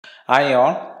Hi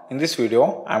all, in this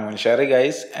video I am going to share you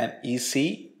guys an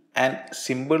easy and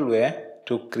simple way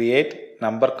to create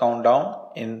number countdown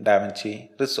in DaVinci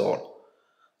Resolve.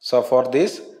 So for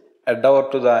this, head over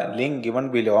to the link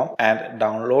given below and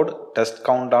download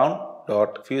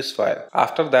testcountdown.fuse file.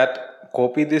 After that,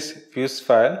 copy this fuse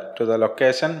file to the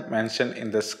location mentioned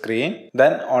in the screen.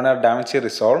 Then on your DaVinci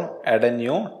Resolve, add a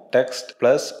new text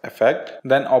plus effect.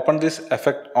 Then open this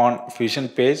effect on Fusion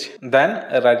page. Then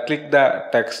right click the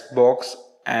text box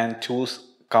and choose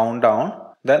countdown.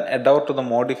 Then head over to the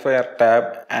modifier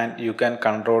tab and you can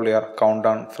control your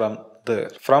countdown from there.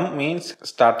 From means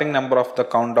starting number of the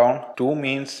countdown, to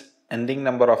means ending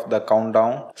number of the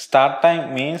countdown, start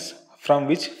time means from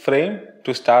which frame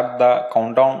to start the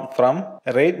countdown from,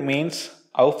 rate means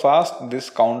how fast this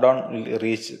countdown will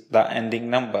reach the ending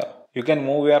number. You can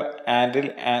move your handle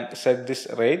and set this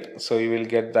rate so you will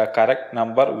get the correct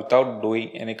number without doing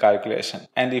any calculation.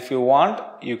 And if you want,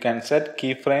 you can set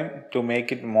keyframe to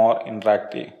make it more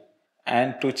interactive.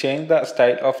 And to change the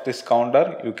style of this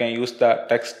counter, you can use the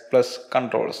text plus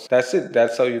controls. That's it.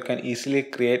 That's how you can easily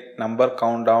create number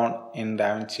countdown in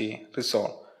DaVinci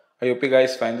Resolve. I hope you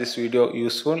guys find this video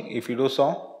useful. If you do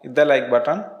so, hit the like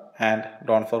button and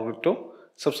don't forget to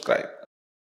subscribe.